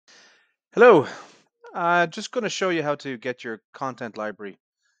Hello. Just going to show you how to get your content library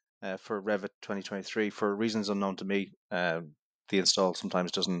for Revit 2023 for reasons unknown to me. The install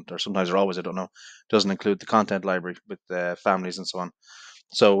sometimes doesn't, or sometimes or always, I don't know, doesn't include the content library with families and so on.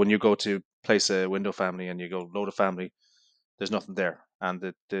 So when you go to place a window family and you go load a family, there's nothing there, and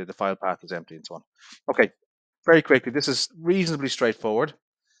the file path is empty and so on. Okay, very quickly, this is reasonably straightforward.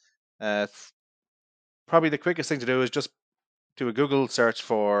 Probably the quickest thing to do is just do a Google search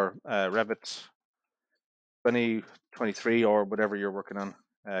for Revit 2023 or whatever you're working on,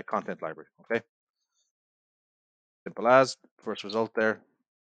 content library. Okay, simple as first result there.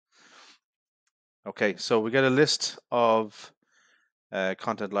 Okay, so we get a list of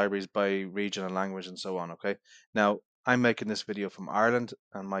content libraries by region and language and so on. Okay, now I'm making this video from Ireland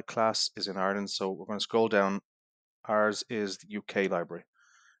and my class is in Ireland, so we're going to scroll down. Ours is the UK library,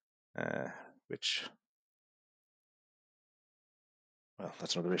 uh, which, well,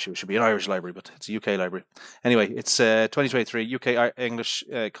 that's another issue. It should be an Irish library, but it's a UK library. Anyway, it's 2023 UK English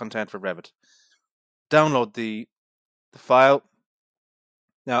content for Revit. Download the file.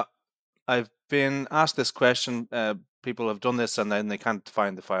 Now, I've been asked this question. People have done this and then they can't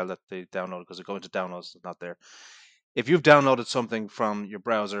find the file that they downloaded because they go into downloads, it's not there. If you've downloaded something from your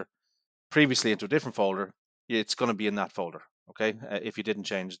browser previously into a different folder, it's going to be in that folder. Okay, if you didn't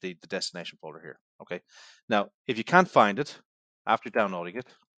change the destination folder here. Okay, now if you can't find it after downloading it,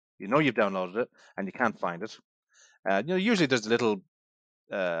 you know you've downloaded it and you can't find it. Usually there's a little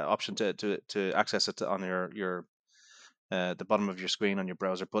option to access it on your the bottom of your screen on your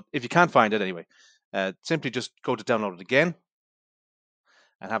browser. But if you can't find it anyway, simply just go to download it again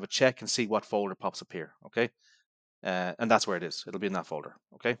and have a check and see what folder pops up here. Okay, and that's where it is. It'll be in that folder.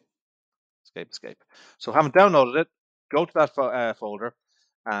 Okay, escape. So having downloaded it, go to that folder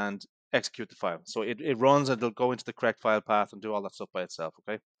and execute the file. So it runs and it'll go into the correct file path and do all that stuff by itself.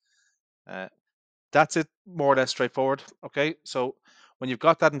 Okay, uh, that's it, more or less straightforward. Okay, so when you've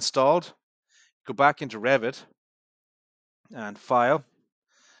got that installed, go back into Revit and File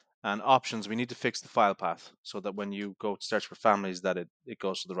and Options. We need to fix the file path so that when you go to search for families, that it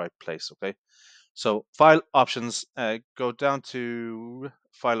goes to the right place. Okay, so File Options, go down to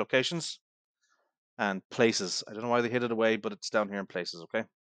File Locations and Places. I don't know why they hid it away, but it's down here in Places. Okay,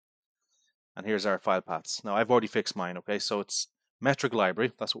 and here's our file paths. Now I've already fixed mine. Okay, so it's Metric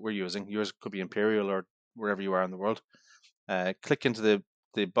Library. That's what we're using. Yours could be Imperial or wherever you are in the world. Click into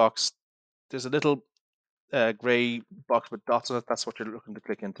the box. There's a little gray box with dots on it. That's what you're looking to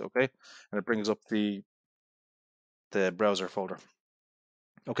click into. Okay, and it brings up the browser folder.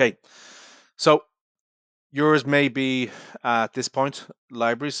 Okay, so yours may be at this point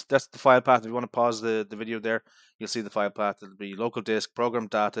libraries. That's the file path. If you want to pause the video there, you'll see the file path. It'll be local disk, program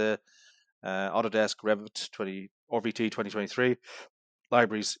data, Autodesk, Revit 20 RVT 2023,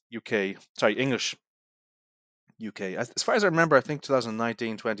 libraries UK. Sorry, English UK. As far as I remember, I think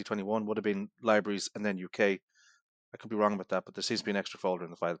 2019, 2021 would have been libraries and then UK. I could be wrong about that, but there seems to be an extra folder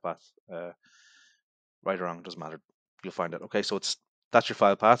in the file path. Right or wrong, doesn't matter. You'll find it. Okay, so that's your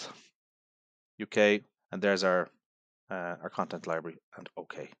file path, UK, and there's our content library, and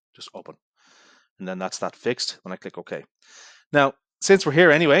OK, just open. And then that's that fixed when I click OK. Now, since we're here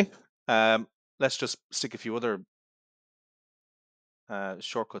anyway, let's just stick a few other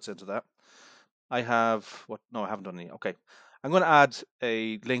shortcuts into that. I have no, I haven't done any. Okay, I'm going to add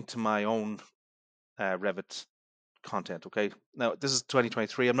a link to my own Revit content. Okay, now this is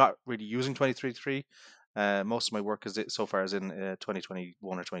 2023. I'm not really using 2023. Most of my work so far is in 2021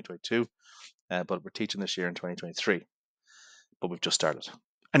 or 2022, but we're teaching this year in 2023. But we've just started.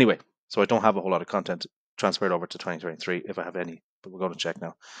 Anyway, so I don't have a whole lot of content transferred over to 2023 if I have any, but we're going to check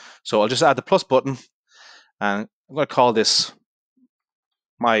now. So I'll just add the plus button and I'm going to call this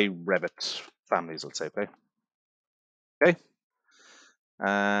my Revit families, let's say, okay? Okay,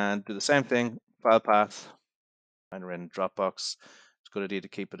 and do the same thing, file path, and we're in Dropbox. It's a good idea to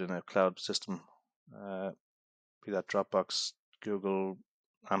keep it in a cloud system, be that Dropbox, Google,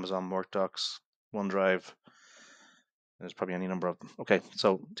 Amazon Workdocs, OneDrive. There's probably any number of them. Okay,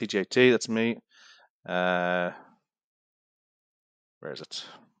 so TGAT, that's me. Where is it?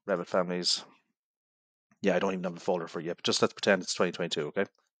 Revit families. Yeah, I don't even have a folder for it yet, but just let's pretend it's 2022, okay?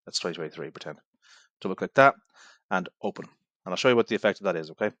 That's 2023, pretend. Double click that and open. And I'll show you what the effect of that is,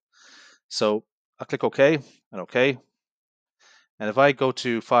 okay? So I'll click OK and OK. And if I go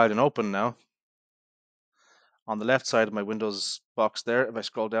to File and Open now, on the left side of my Windows box there, if I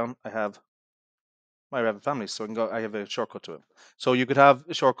scroll down, I have my Revit families. So I have a shortcut to it. So you could have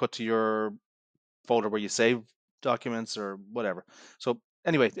a shortcut to your folder where you save documents or whatever. So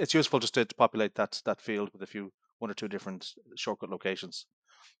anyway, it's useful just to populate that field with one or two different shortcut locations.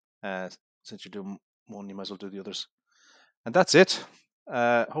 Since you're doing one, you might as well do the others. And that's it.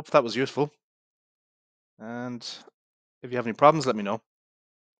 Hope that was useful. And if you have any problems, let me know.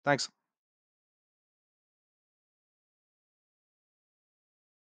 Thanks.